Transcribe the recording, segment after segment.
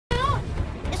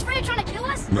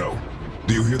No.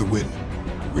 Do you hear the wind?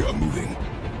 We are moving.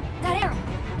 That arrow.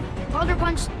 Baldur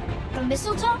punched the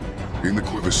mistletoe? In the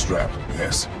quiver strap,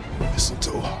 yes.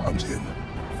 Mistletoe harmed him.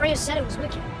 Freya said it was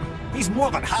wicked. He's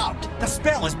more than harmed. The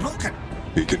spell is broken.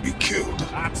 He can be killed.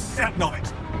 I'm certain of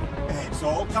it. It's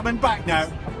all coming back now.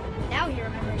 Now he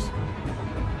remembers.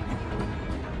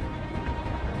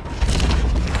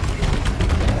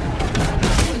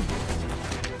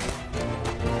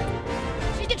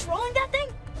 She's controlling that thing?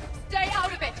 Stay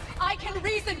out of it! I can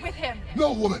reason with him!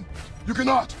 No, woman! You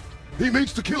cannot! He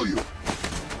means to kill you!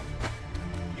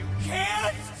 You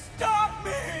can't stop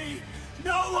me!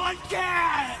 No one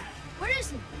can! Where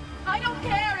is he? I don't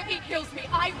care if he kills me!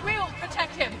 I will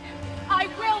protect him! I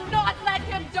will not let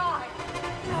him die!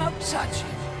 Don't touch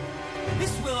him.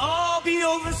 This will all be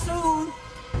over soon.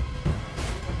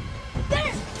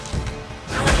 There!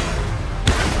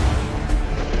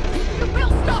 You will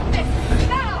stop this!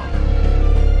 Now!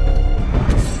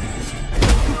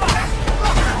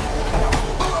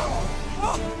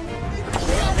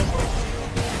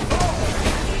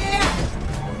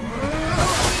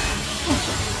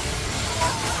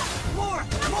 More!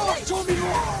 Show me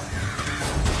more!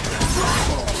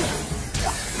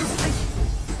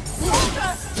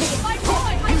 My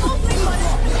boy! I only wanted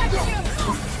to protect you!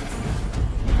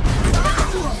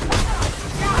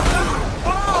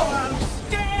 Oh,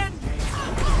 outstanding!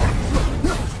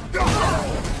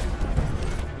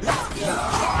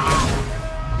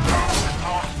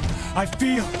 I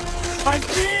feel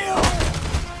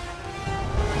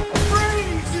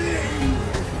freezing!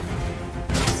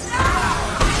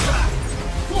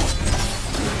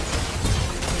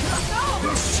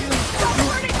 Stop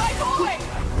hurting my boy!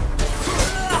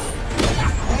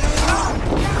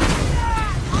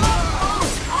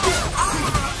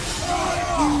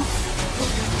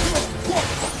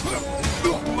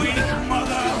 Weak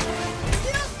mother!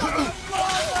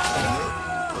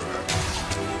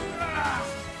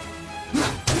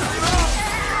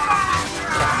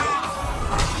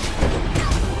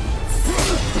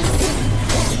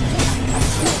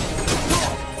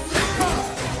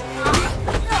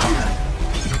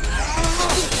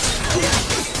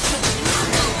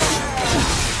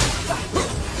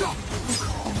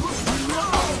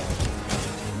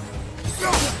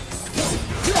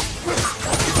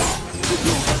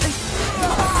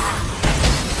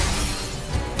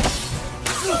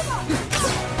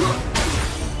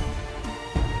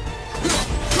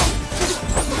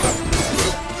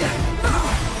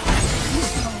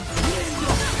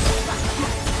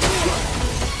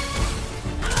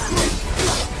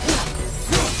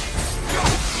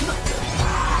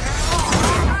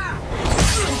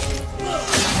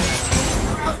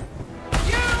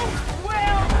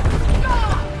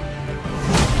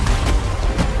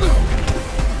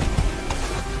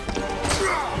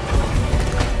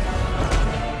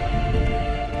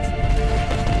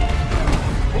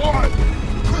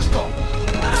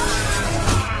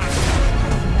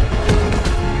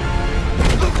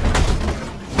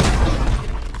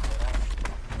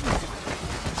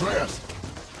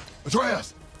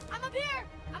 Atreus! I'm up here!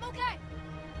 I'm okay!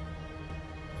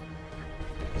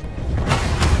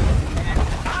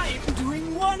 I'm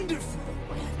doing wonderful.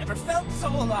 I never felt so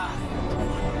alive.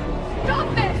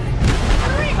 Stop this!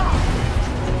 Rima!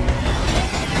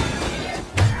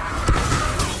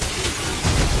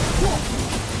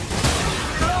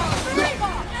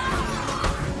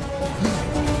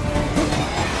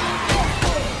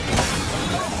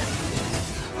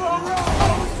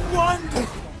 Oh,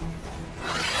 wonderful.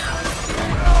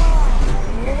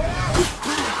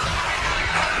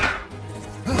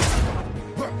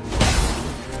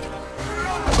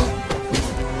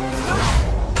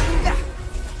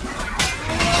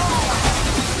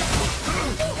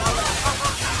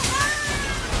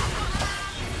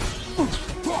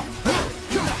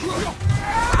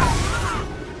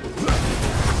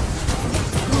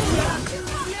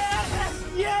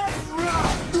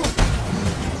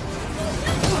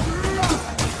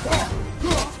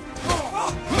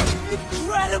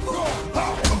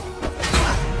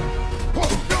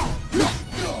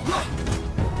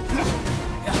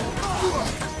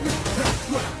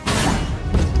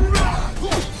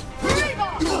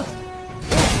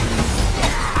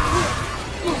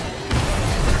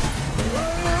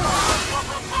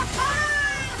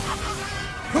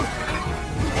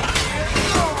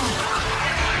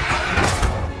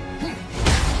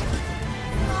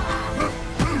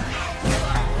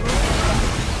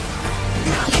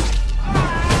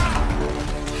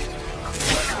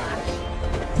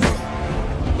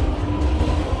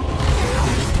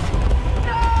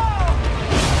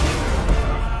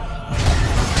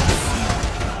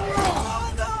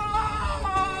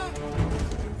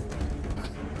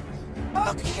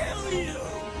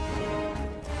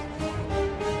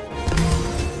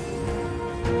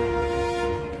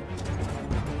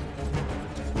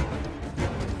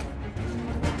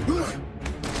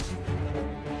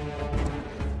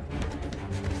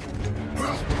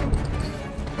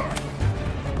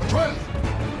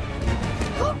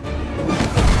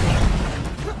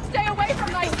 Stay away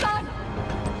from my son!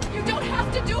 You don't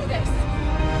have to do this!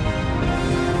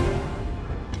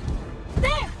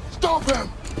 There! Stop him!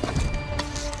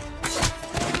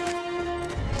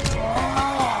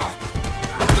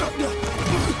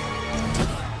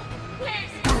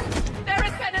 Please! There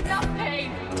has been enough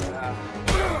pain!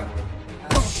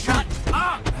 Shut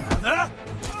up, Mother!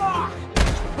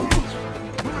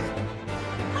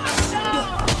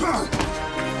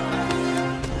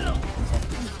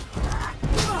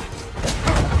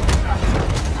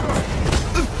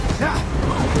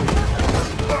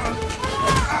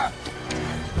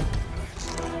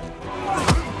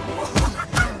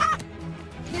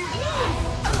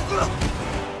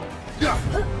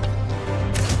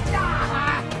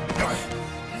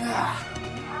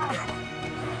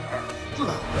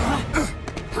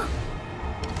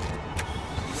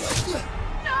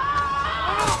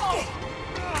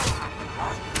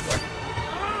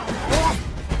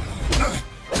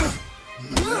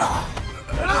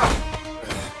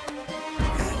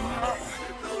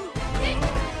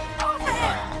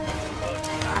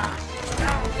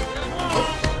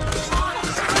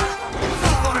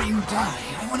 Before you die,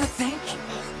 I want to thank you.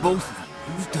 Both of you.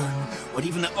 You've done what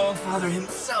even the All-Father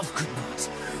himself could not.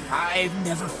 I've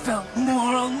never felt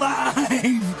more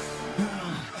alive.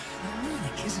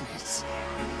 Ironic, isn't it?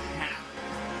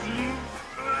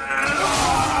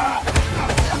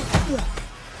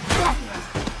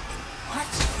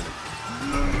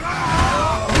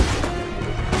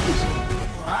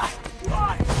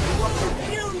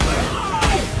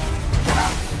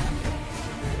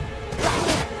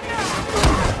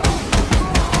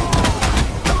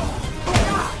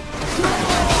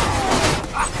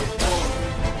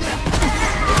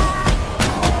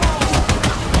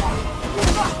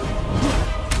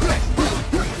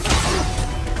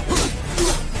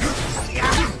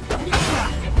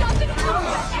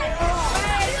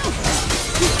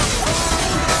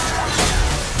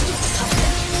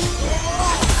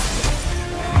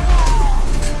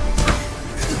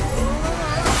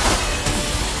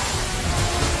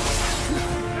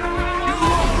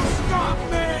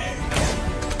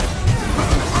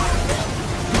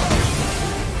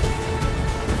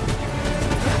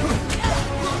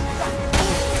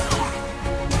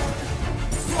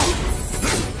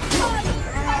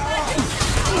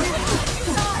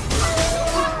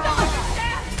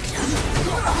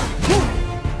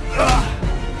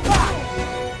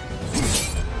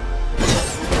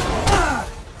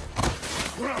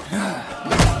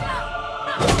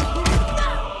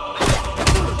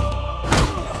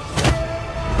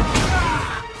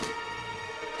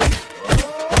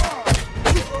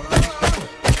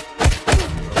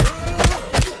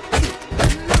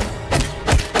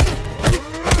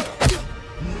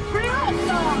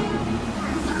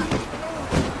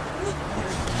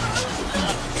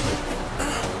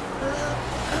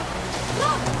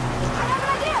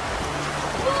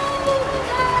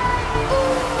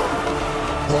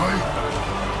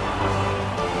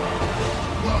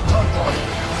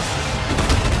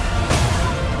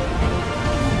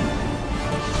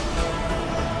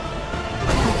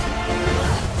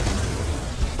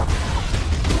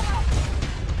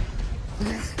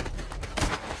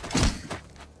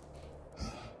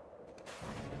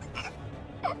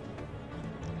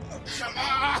 Come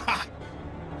on!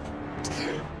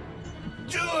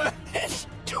 Do it!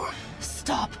 Do it!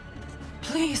 Stop.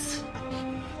 Please.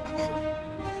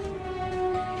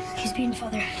 He's being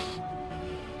father.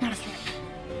 Not a threat.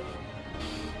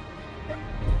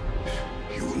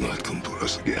 You will not come for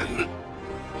us again.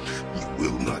 You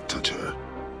will not touch her.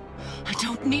 I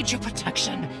don't need your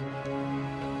protection.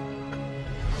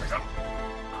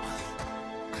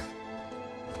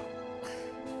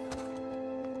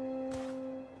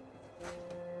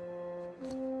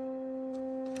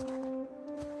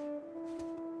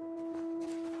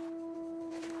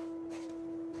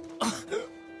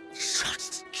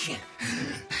 Just can't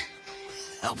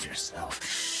help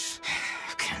yourself,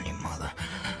 can you, Mother?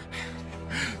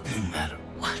 No matter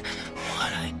what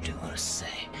I do or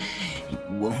say,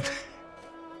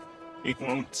 you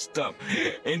won't stop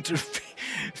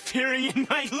interfering in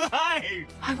my life.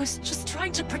 I was just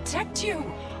trying to protect you.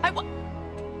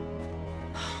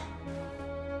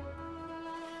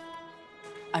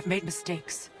 I've made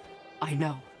mistakes. I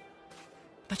know.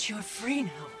 But you're free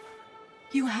now.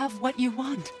 You have what you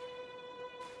want.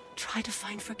 Try to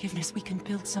find forgiveness. We can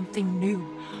build something new.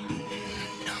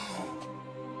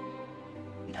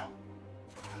 No.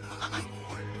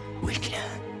 We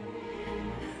can't.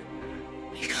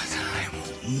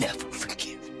 never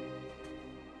forgive.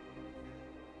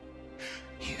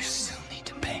 You still need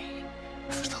to pay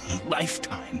for the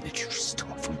lifetime that you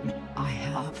stole from me. I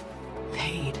have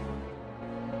paid.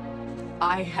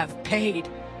 I have paid.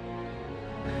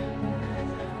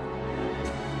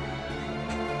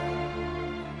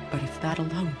 But if that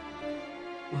alone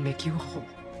will make you whole,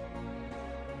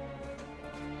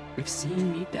 if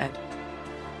seeing me dead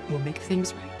will make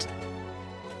things right,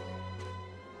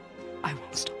 I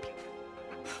won't stop you.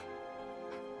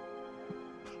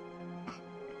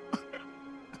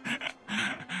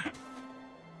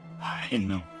 I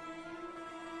know.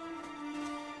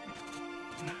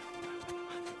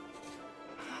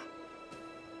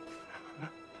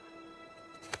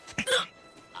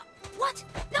 What?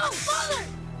 No, Baldur!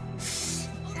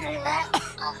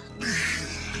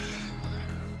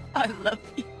 I love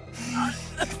you.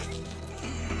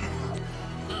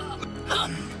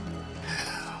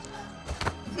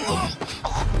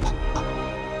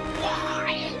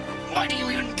 Why do you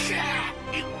even care?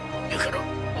 You could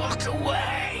have walked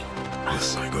away. The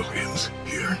Cyberians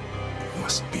here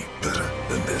must be better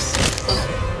than this.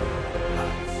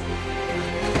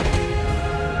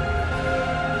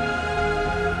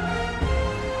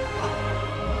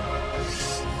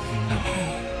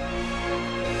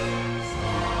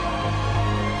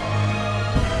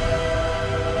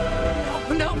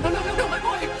 No, my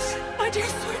boy! My dear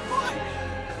sweet boy!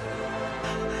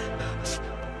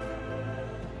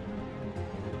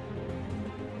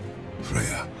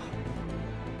 Freya.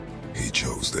 He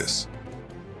chose this.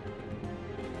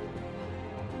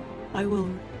 I will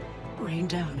rain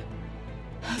down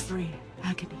every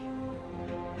agony,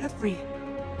 every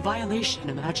violation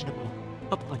imaginable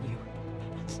upon you.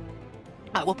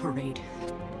 I will parade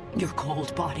your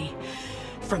cold body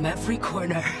from every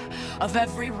corner of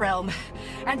every realm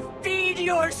and feed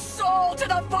your soul to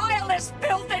the vilest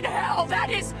filth in hell. That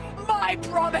is my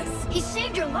promise. He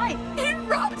saved your life! He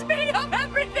robbed me of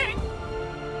everything.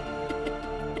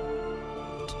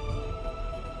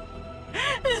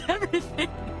 Everything.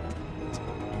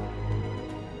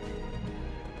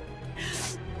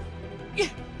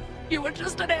 You were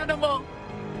just an animal.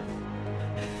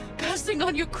 Passing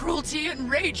on your cruelty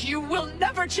and rage, you will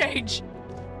never change.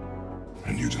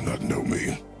 And you do not know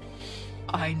me.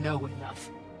 I know enough.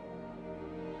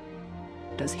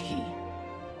 Does he?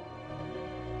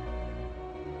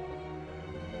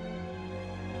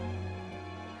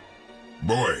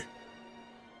 Boy!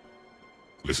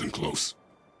 Listen close.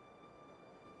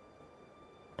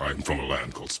 I'm from a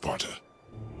land called Sparta.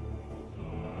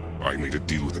 I made a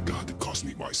deal with a god that cost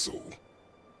me my soul.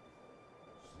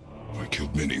 I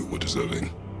killed many who were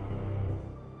deserving.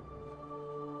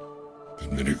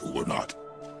 And many who were not.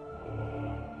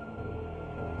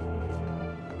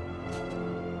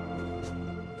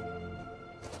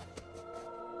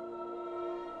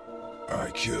 I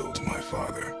killed my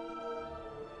father.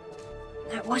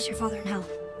 That was your father in hell.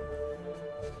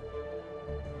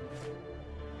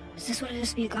 Is this what it is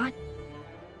to be a god?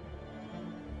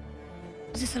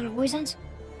 Is this how it always ends?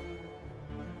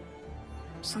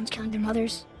 Sons killing their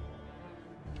mothers?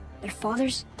 Their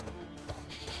fathers?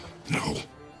 No.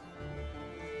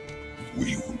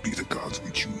 We will be the gods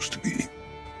we choose to be.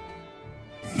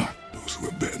 Not those who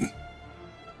have been.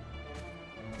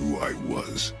 Who I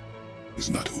was is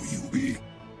not who you be.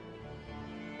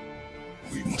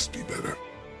 We must be better.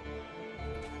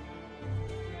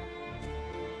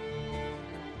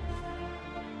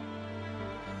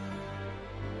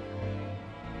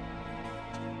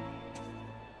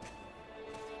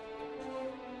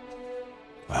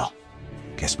 Well,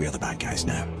 guess we're the bad guys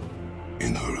now.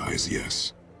 In her eyes,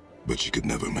 yes. But she could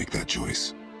never make that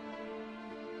choice.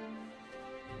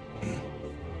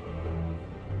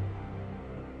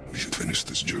 We should finish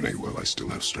this journey while I still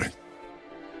have strength.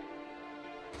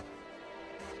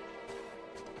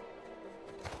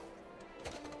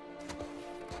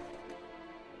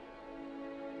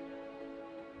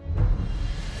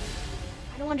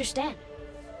 I don't understand.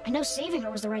 I know saving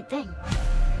her was the right thing.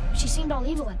 But she seemed all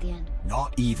evil at the end.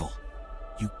 Not evil.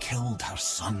 You killed her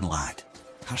son, lad.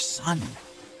 Her son.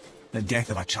 The death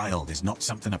of a child is not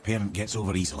something a parent gets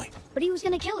over easily. But he was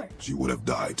gonna kill her. She would have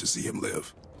died to see him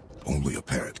live. Only a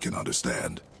parent can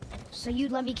understand. So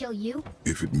you'd let me kill you?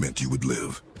 If it meant you would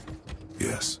live.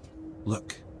 Yes.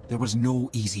 Look, there was no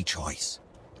easy choice.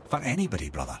 For anybody,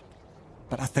 brother.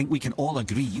 But I think we can all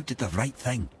agree you did the right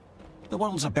thing. The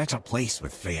world's a better place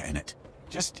with Freya in it.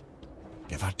 Just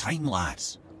give her time,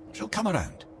 lads. She'll come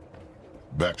around.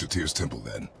 Back to Tyr's temple,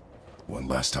 then. One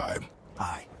last time.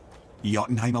 Aye.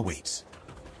 Jotunheim awaits.